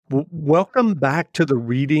Welcome back to the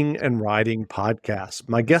Reading and Writing Podcast.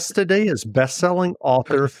 My guest today is best-selling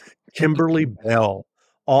author Kimberly Belle,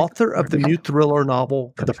 author of the new thriller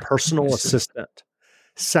novel, The Personal Assistant.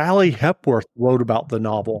 Sally Hepworth wrote about the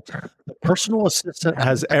novel. The Personal Assistant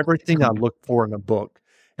has everything I look for in a book: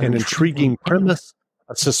 an intriguing premise,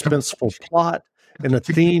 a suspenseful plot, and a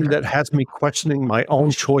theme that has me questioning my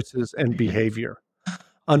own choices and behavior.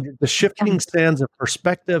 Under the shifting sands of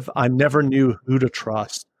perspective, I never knew who to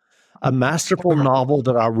trust. A masterful novel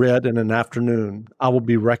that I read in an afternoon. I will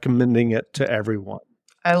be recommending it to everyone.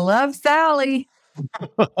 I love Sally.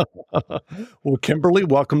 Well, Kimberly,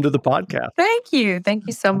 welcome to the podcast. Thank you. Thank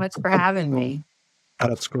you so much for having me.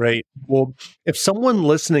 That's great. Well, if someone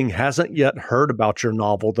listening hasn't yet heard about your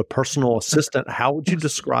novel, The Personal Assistant, how would you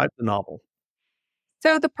describe the novel?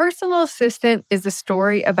 So The Personal Assistant is a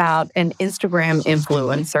story about an Instagram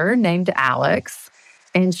influencer named Alex.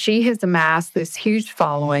 And she has amassed this huge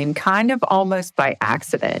following kind of almost by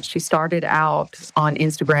accident. She started out on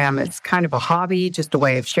Instagram as kind of a hobby, just a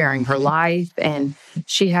way of sharing her life. And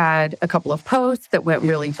she had a couple of posts that went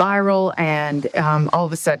really viral. And all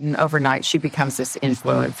of a sudden, overnight, she becomes this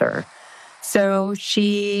influencer. So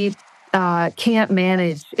she can't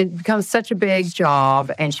manage. It becomes such a big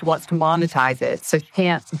job and she wants to monetize it. So she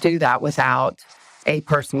can't do that without a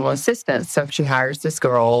personal assistant. So she hires this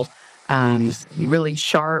girl, really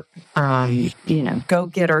sharp,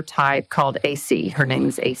 go-getter type called AC. Her name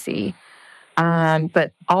is AC.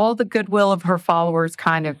 But all the goodwill of her followers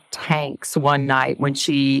kind of tanks one night when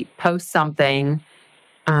she posts something,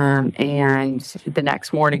 and the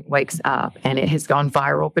next morning wakes up and it has gone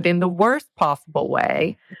viral, but in the worst possible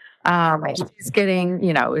way. She's getting,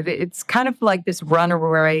 it's kind of like this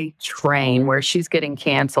runaway train where she's getting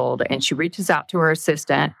canceled, and she reaches out to her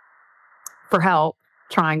assistant for help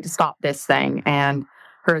trying to stop this thing, and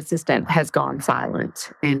her assistant has gone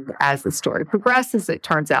silent. And as the story progresses, it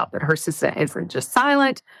turns out that her assistant isn't just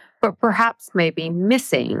silent, but perhaps maybe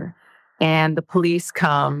missing. And the police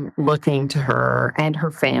come looking to her and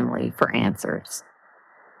her family for answers.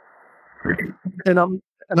 And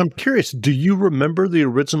I'm curious, do you remember the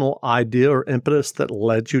original idea or impetus that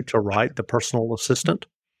led you to write The Personal Assistant?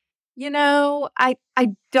 I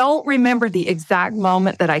don't remember the exact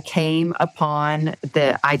moment that I came upon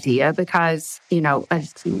the idea because,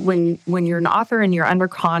 when you're an author and you're under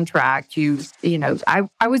contract, I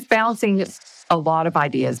was bouncing a lot of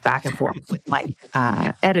ideas back and forth with my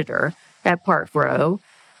editor at Part Row.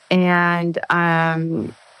 And,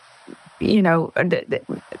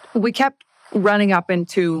 we kept running up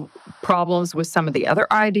into problems with some of the other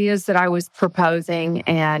ideas that I was proposing.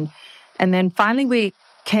 And then finally we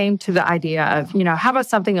came to the idea of, how about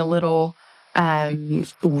something a little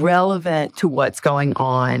relevant to what's going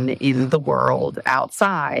on in the world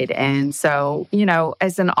outside. And so,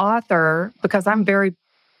 as an author, because I'm very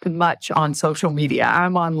much on social media,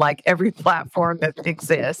 I'm on like every platform that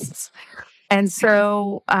exists. And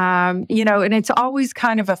so, and it's always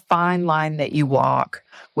kind of a fine line that you walk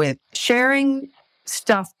with sharing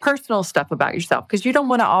stuff, personal stuff about yourself, because you don't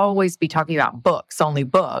want to always be talking about books, only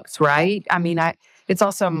books, right? I mean, it's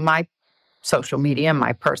also my social media,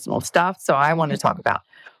 my personal stuff. So I want to talk about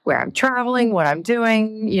where I'm traveling, what I'm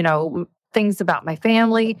doing, things about my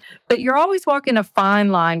family. But you're always walking a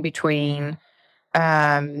fine line between,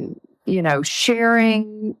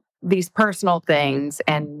 sharing these personal things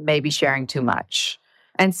and maybe sharing too much.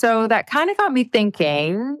 And so that kind of got me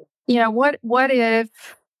thinking, what if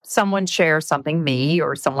someone shares something, me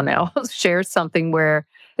or someone else shares something where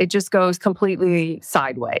it just goes completely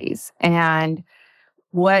sideways? And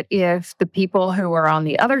what if the people who are on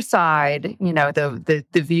the other side, the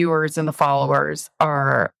viewers and the followers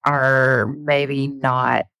are maybe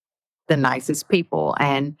not the nicest people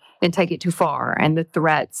and take it too far, and the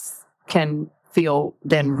threats can feel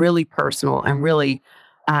then really personal and really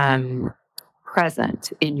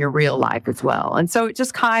present in your real life as well. And so it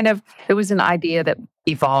just it was an idea that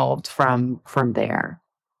evolved from there.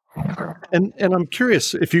 And I'm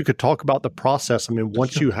curious if you could talk about the process. I mean,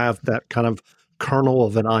 once you have that kind of kernel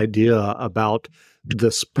of an idea about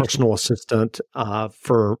this personal assistant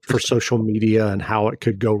for social media and how it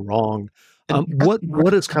could go wrong,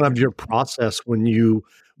 what is kind of your process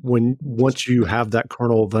once you have that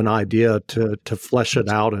kernel of an idea to flesh it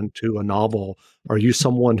out into a novel? Are you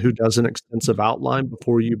someone who does an extensive outline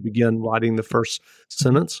before you begin writing the first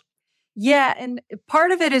sentence? Yeah, and part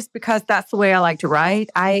of it is because that's the way I like to write.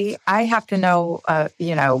 I have to know, I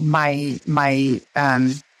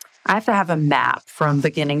have to have a map from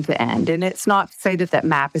beginning to end. And it's not to say that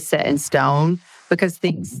map is set in stone, because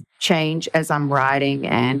things change as I'm writing,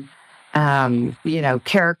 and,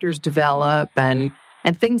 characters develop, and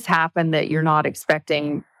and things happen that you're not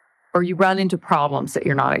expecting, or you run into problems that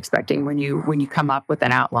you're not expecting when you come up with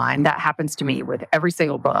an outline. That happens to me with every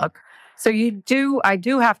single book. So I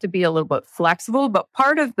do have to be a little bit flexible, but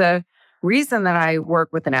part of the reason that I work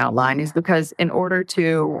with an outline is because in order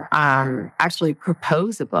to actually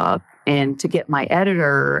propose a book and to get my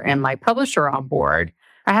editor and my publisher on board,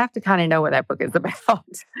 I have to kind of know what that book is about.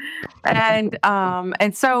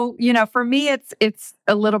 And so, for me, it's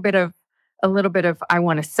a little bit of I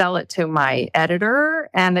want to sell it to my editor,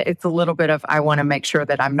 and it's a little bit of I want to make sure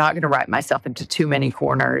that I'm not going to write myself into too many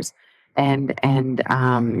corners, and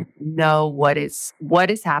know what is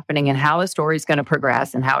happening and how the story is going to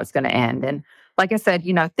progress and how it's going to end. And like I said,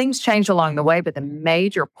 things change along the way, but the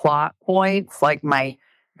major plot points, like my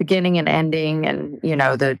beginning and ending, and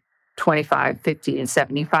the 25, 50, and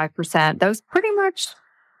 75%, those pretty much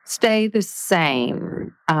stay the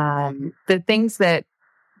same. The things that,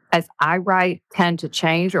 as I write, tend to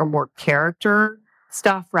change are more character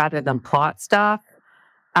stuff rather than plot stuff.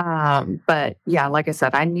 But yeah, like I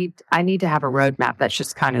said, I need to have a roadmap. That's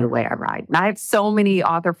just kind of the way I write. And I have so many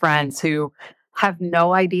author friends who have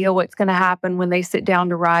no idea what's going to happen when they sit down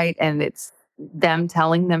to write, and it's them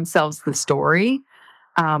telling themselves the story.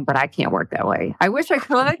 But I can't work that way. I wish I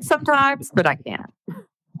could sometimes, but I can't.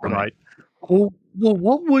 Right. Well,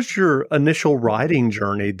 what was your initial writing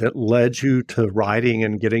journey that led you to writing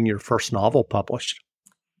and getting your first novel published?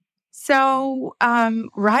 So,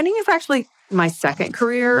 writing is actually my second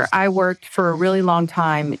career. I worked for a really long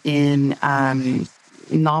time in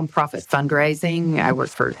nonprofit fundraising. I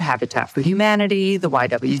worked for Habitat for Humanity, the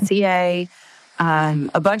YWCA,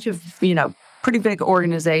 a bunch of, pretty big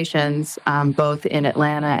organizations, both in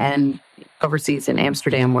Atlanta and overseas in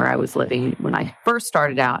Amsterdam, where I was living when I first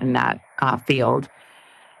started out in that field.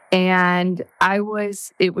 And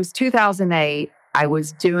it was 2008. I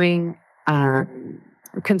was doing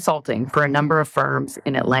consulting for a number of firms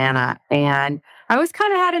in Atlanta. And I was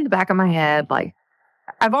kind of had in the back of my head, like,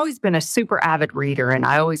 I've always been a super avid reader, and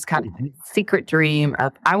I always kind of had a secret dream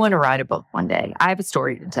of, I want to write a book one day. I have a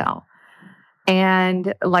story to tell.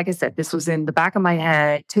 And like I said, this was in the back of my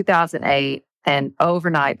head, 2008, and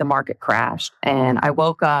overnight the market crashed. And I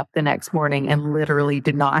woke up the next morning and literally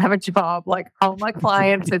did not have a job. Like, all my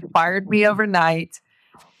clients had fired me overnight.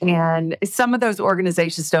 And some of those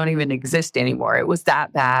organizations don't even exist anymore. It was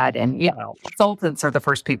that bad. And consultants are the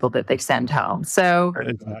first people that they send home. So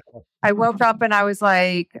Exactly. I woke up and I was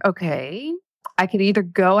like, okay, I could either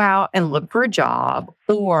go out and look for a job,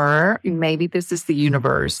 or maybe this is the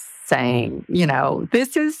universe saying,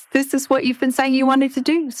 this is what you've been saying you wanted to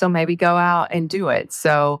do. So maybe go out and do it.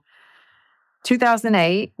 So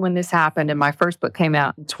 2008, when this happened, and my first book came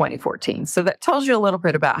out in 2014. So that tells you a little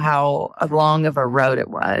bit about how long of a road it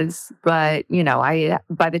was. But,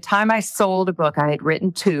 by the time I sold a book, I had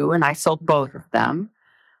written two, and I sold both of them.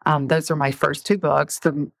 Those are my first two books,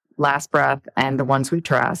 The Last Breath and The Ones We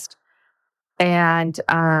Trust. And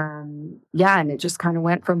and it just kind of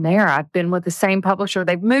went from there. I've been with the same publisher.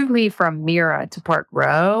 They've moved me from Mira to Park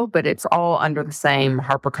Row, but it's all under the same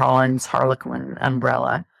HarperCollins Harlequin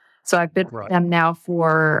umbrella. So I've been with them now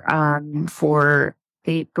for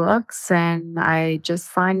 8 books, and I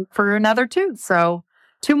just signed for another 2. So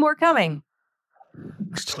 2 more coming.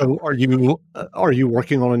 So are you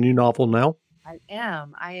working on a new novel now? I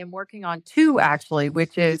am. I am working on 2, actually,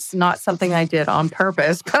 which is not something I did on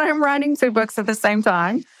purpose, but I'm writing 2 books at the same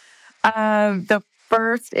time. The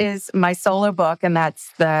first is my solo book, and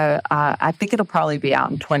that's I think it'll probably be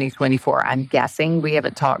out in 2024. I'm guessing. We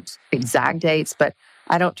haven't talked exact dates, but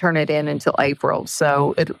I don't turn it in until April.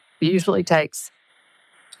 So it usually takes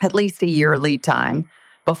at least a year lead time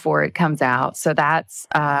before it comes out. So that's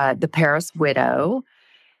The Paris Widow.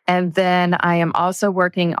 And then I am also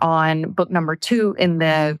working on book number 2 in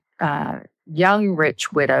the Young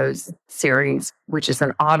Rich Widows series, which is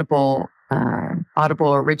an Audible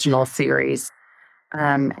original series.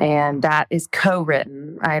 And that is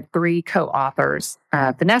co-written. I have 3 co-authors,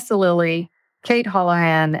 Vanessa Lilly, Kate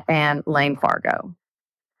Holohan, and Lane Fargo.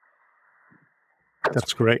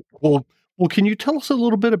 That's great. Well, can you tell us a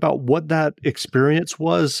little bit about what that experience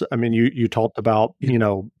was? I mean, you talked about,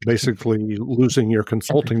 basically losing your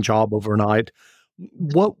consulting job overnight.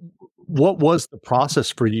 What was the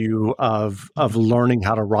process for you of learning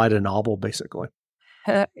how to write a novel, basically?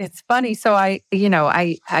 It's funny. So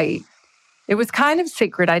it was kind of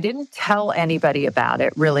secret. I didn't tell anybody about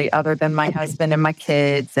it, really, other than my husband and my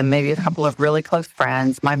kids and maybe a couple of really close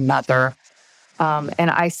friends, my mother.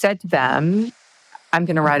 And I said to them, I'm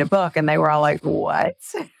going to write a book. And they were all like, what?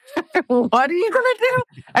 What are you going to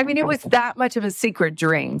do? I mean, it was that much of a secret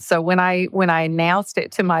dream. So when I announced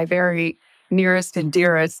it to my very, nearest and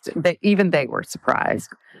dearest, that even they were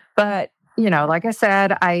surprised. But, like I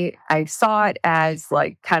said, I saw it as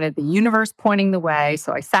like kind of the universe pointing the way.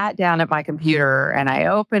 So I sat down at my computer and I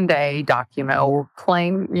opened a document, or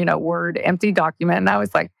plain, Word empty document. And I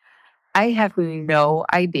was like, I have no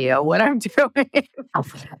idea what I'm doing.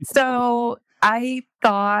 So I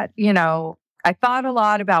thought, I thought a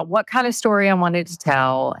lot about what kind of story I wanted to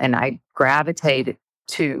tell, and I gravitated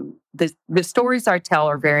to the stories I tell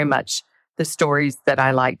are very much the stories that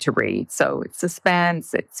I like to read. So it's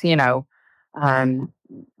suspense, it's, the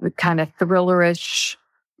kind of thrillerish,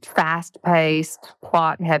 fast-paced,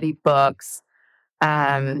 plot-heavy books.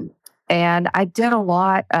 And I did a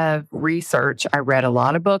lot of research. I read a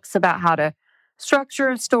lot of books about how to structure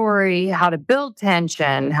a story, how to build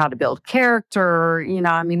tension, how to build character.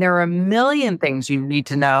 There are a million things you need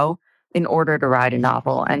to know in order to write a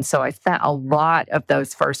novel. And so I spent a lot of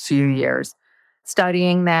those first few years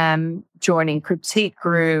studying them, joining critique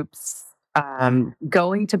groups,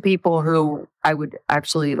 going to people who I would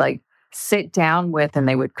actually sit down with, and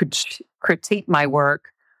they would critique my work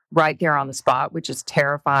right there on the spot, which is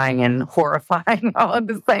terrifying and horrifying all at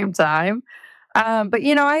the same time. But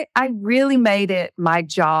I really made it my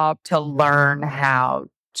job to learn how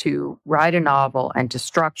to write a novel and to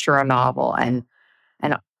structure a novel, and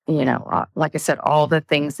like I said, all the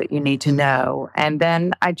things that you need to know. And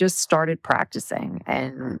then I just started practicing.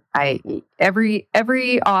 And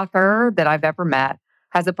every author that I've ever met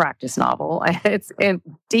has a practice novel. It's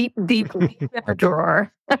deep in a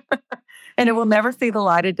drawer, and it will never see the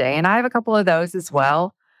light of day. And I have a couple of those as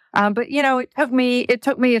well. But it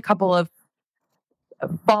took me a couple of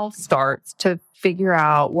false starts to figure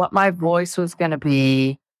out what my voice was going to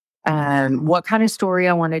be, what kind of story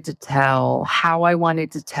I wanted to tell, how I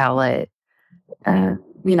wanted to tell it,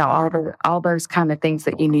 all those kind of things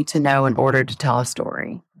that you need to know in order to tell a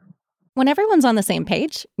story. When everyone's on the same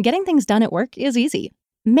page, getting things done at work is easy.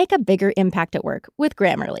 Make a bigger impact at work with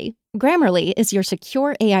Grammarly. Grammarly is your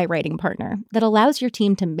secure AI writing partner that allows your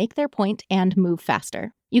team to make their point and move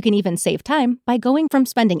faster. You can even save time by going from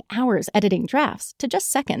spending hours editing drafts to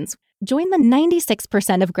just seconds. Join the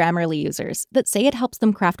 96% of Grammarly users that say it helps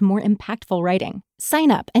them craft more impactful writing.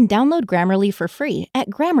 Sign up and download Grammarly for free at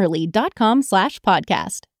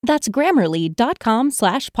grammarly.com/podcast. That's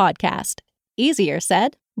grammarly.com/podcast. Easier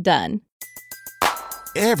said, done.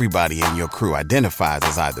 Everybody in your crew identifies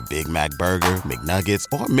as either Big Mac Burger, McNuggets,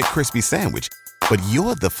 or McCrispy Sandwich. But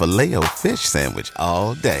you're the Filet-O-Fish Sandwich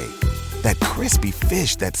all day. That crispy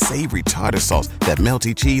fish, that savory tartar sauce, that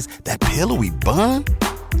melty cheese, that pillowy bun.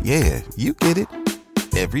 Yeah, you get it.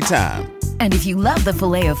 Every time. And if you love the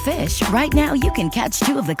Filet-O-Fish, right now you can catch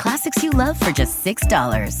two of the classics you love for just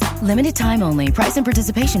 $6. Limited time only. Price and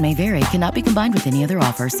participation may vary. Cannot be combined with any other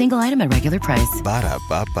offer. Single item at regular price.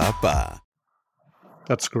 Ba-da-ba-ba-ba.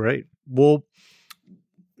 That's great. Well,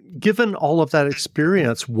 given all of that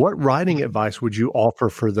experience, what writing advice would you offer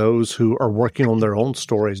for those who are working on their own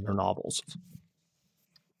stories or novels?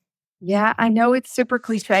 Yeah, I know it's super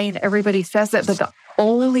cliche and everybody says it, but the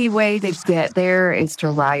only way to get there is to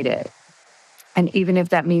write it. And even if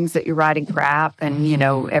that means that you're writing crap and,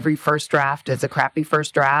 every first draft is a crappy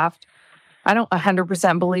first draft, I don't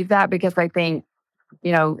 100% believe that, because I think,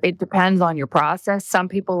 it depends on your process. Some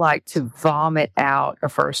people like to vomit out a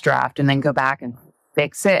first draft and then go back and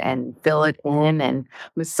fix it and fill it in and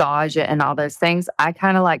massage it and all those things. I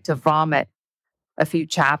kind of like to vomit a few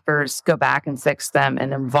chapters, go back and fix them,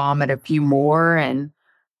 and then vomit a few more. And,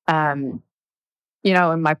 and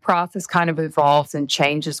my process kind of evolves and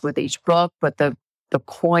changes with each book. But the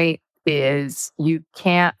point is, you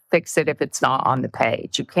can't fix it if it's not on the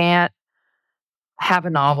page. You can't have a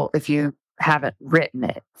novel if you haven't written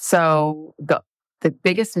it. So the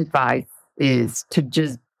biggest advice is to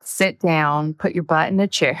just sit down, put your butt in a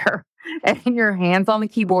chair and your hands on the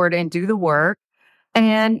keyboard and do the work.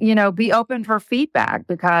 And, be open for feedback,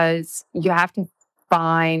 because you have to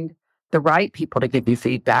find the right people to give you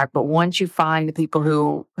feedback. But once you find the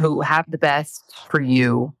people who have the best for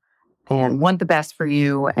you and want the best for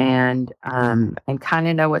you and kind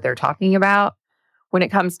of know what they're talking about when it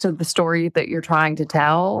comes to the story that you're trying to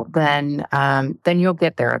tell, then you'll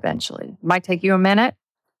get there eventually. Might take you a minute.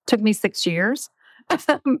 Took me 6 years.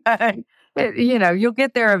 You'll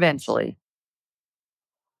get there eventually.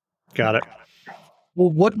 Got it. Well,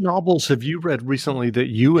 what novels have you read recently that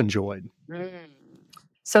you enjoyed?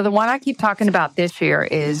 So the one I keep talking about this year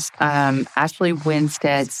is Ashley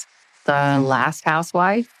Winstead's The Last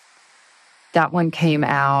Housewife. That one came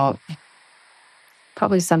out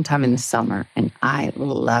probably sometime in the summer, and I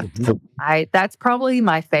loved it. That's probably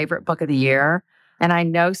my favorite book of the year. And I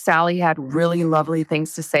know Sally had really lovely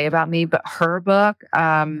things to say about me, but her book,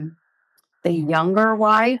 The Younger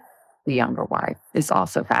Wife, is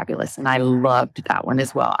also fabulous. And I loved that one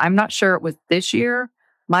as well. I'm not sure it was this year,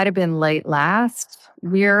 might have been late last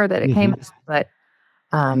year that it came, but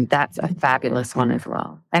that's a fabulous one as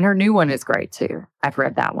well. And her new one is great too. I've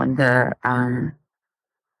read that one.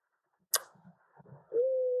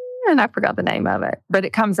 And I forgot the name of it, but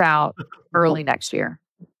it comes out early next year.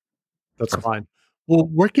 That's fine. Well,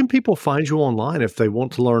 where can people find you online if they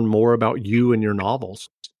want to learn more about you and your novels?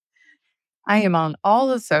 I am on all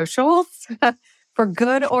the socials for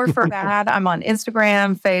good or for bad. I'm on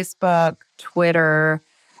Instagram, Facebook, Twitter,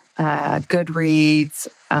 Goodreads.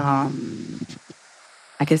 I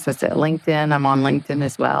guess that's it. LinkedIn. I'm on LinkedIn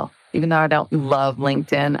as well, even though I don't love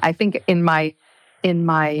LinkedIn. I think in my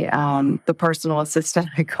the personal assistant,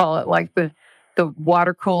 I call it like the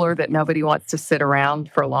water cooler that nobody wants to sit around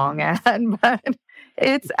for long at. But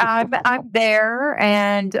I'm there,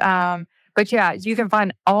 and but yeah, you can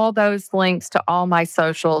find all those links to all my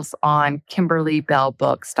socials on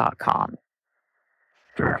KimberlyBelleBooks.com.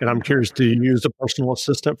 And I'm curious, do you use a personal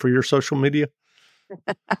assistant for your social media?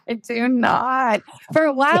 I do not. For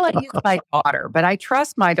a while, I used my daughter, but I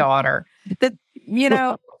trust my daughter. That you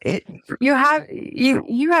have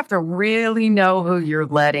to really know who you're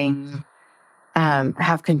letting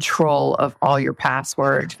have control of all your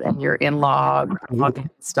passwords and your in-log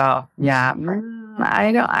stuff. Yeah,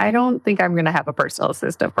 I don't think I'm going to have a personal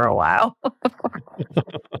assistant for a while.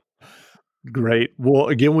 Great. Well,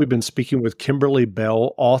 again, we've been speaking with Kimberly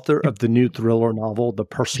Belle, author of the new thriller novel, The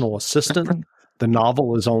Personal Assistant. The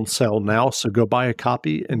novel is on sale now, so go buy a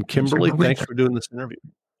copy. And Kimberly, thanks for doing this interview.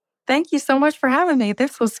 Thank you so much for having me.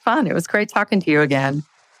 This was fun. It was great talking to you again.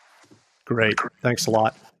 Great. Thanks a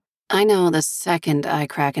lot. I know the second I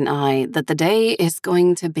crack an eye that the day is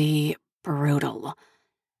going to be brutal.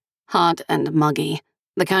 Hot and muggy,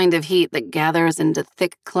 the kind of heat that gathers into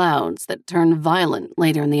thick clouds that turn violent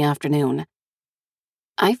later in the afternoon.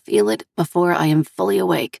 I feel it before I am fully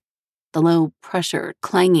awake, the low pressure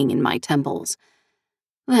clanging in my temples.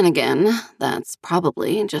 Then again, that's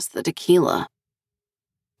probably just the tequila.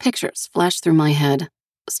 Pictures flash through my head,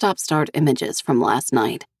 stop-start images from last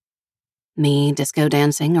night. Me disco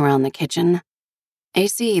dancing around the kitchen,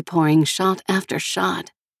 AC pouring shot after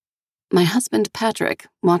shot. My husband Patrick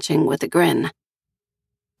watching with a grin.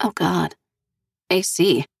 Oh God,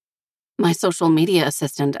 AC. My social media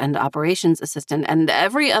assistant and operations assistant and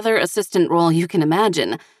every other assistant role you can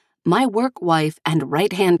imagine. My work wife and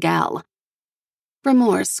right-hand gal.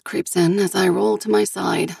 Remorse creeps in as I roll to my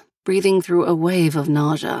side, breathing through a wave of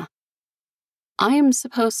nausea. I am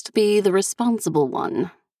supposed to be the responsible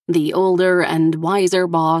one, the older and wiser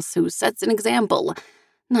boss who sets an example,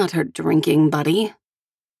 not her drinking buddy.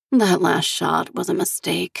 That last shot was a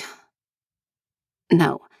mistake.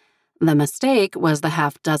 No, the mistake was the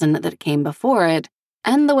half-dozen that came before it,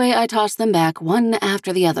 and the way I tossed them back one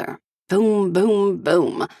after the other. Boom, boom,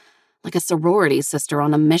 boom. Like a sorority sister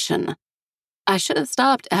on a mission. I should have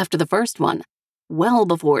stopped after the first one, well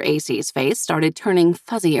before AC's face started turning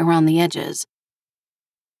fuzzy around the edges.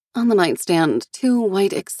 On the nightstand, 2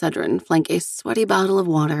 white Excedrin flank a sweaty bottle of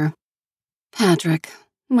water. Patrick,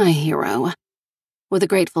 my hero. With a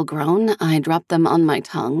grateful groan, I drop them on my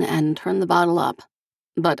tongue and turn the bottle up.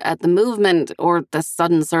 But at the movement, or the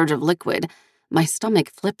sudden surge of liquid, my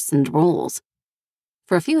stomach flips and rolls.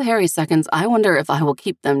 For a few hairy seconds, I wonder if I will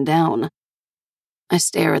keep them down. I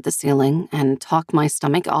stare at the ceiling and talk my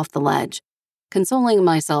stomach off the ledge, consoling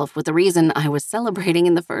myself with the reason I was celebrating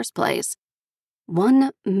in the first place.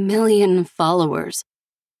 1 million followers.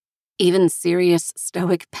 Even serious,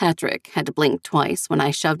 stoic Patrick had to blink twice when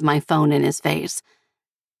I shoved my phone in his face.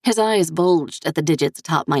 His eyes bulged at the digits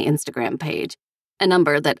atop my Instagram page, a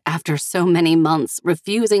number that, after so many months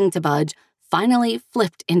refusing to budge, finally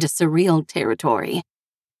flipped into surreal territory.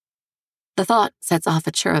 The thought sets off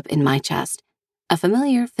a chirrup in my chest, a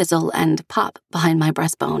familiar fizzle and pop behind my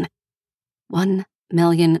breastbone. 1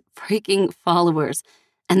 million freaking followers,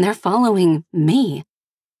 and they're following me.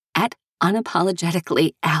 At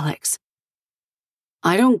Unapologetically Alex.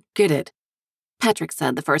 I don't get it, Patrick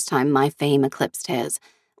said the first time my fame eclipsed his,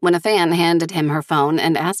 when a fan handed him her phone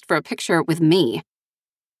and asked for a picture with me.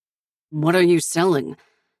 What are you selling?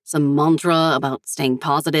 Some mantra about staying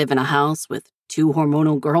positive in a house with 2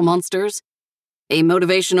 hormonal girl monsters? A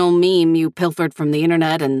motivational meme you pilfered from the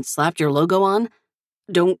internet and slapped your logo on?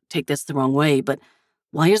 Don't take this the wrong way, but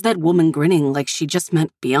why is that woman grinning like she just met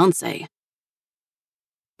Beyoncé?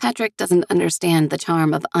 Patrick doesn't understand the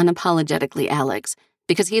charm of Unapologetically Alex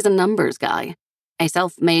because he's a numbers guy, a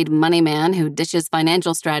self-made money man who dishes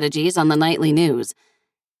financial strategies on the nightly news.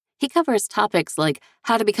 He covers topics like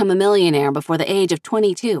how to become a millionaire before the age of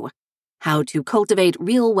 22, how to cultivate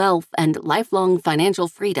real wealth and lifelong financial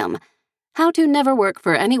freedom, how to never work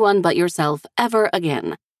for anyone but yourself ever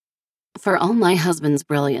again. For all my husband's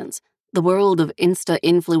brilliance, the world of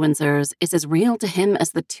Insta-influencers is as real to him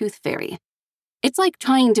as the tooth fairy. It's like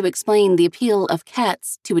trying to explain the appeal of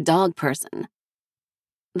cats to a dog person.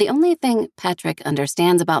 The only thing Patrick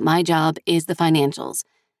understands about my job is the financials.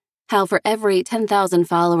 How for every 10,000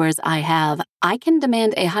 followers I have, I can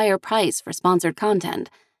demand a higher price for sponsored content.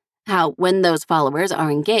 How when those followers are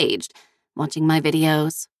engaged, watching my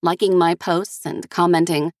videos, liking my posts, and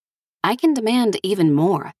commenting, I can demand even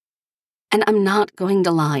more. And I'm not going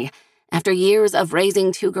to lie. After years of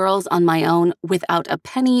raising 2 girls on my own without a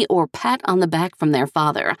penny or pat on the back from their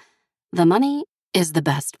father, the money is the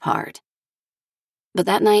best part. But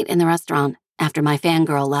that night in the restaurant, after my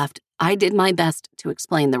fangirl left, I did my best to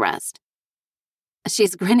explain the rest.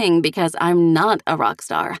 She's grinning because I'm not a rock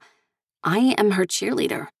star. I am her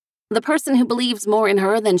cheerleader, the person who believes more in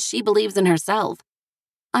her than she believes in herself.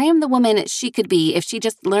 I am the woman she could be if she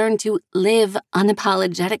just learned to live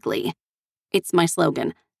unapologetically. It's my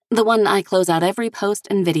slogan, the one I close out every post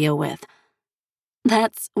and video with.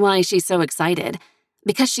 That's why she's so excited,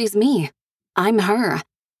 because she's me. I'm her.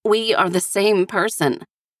 We are the same person.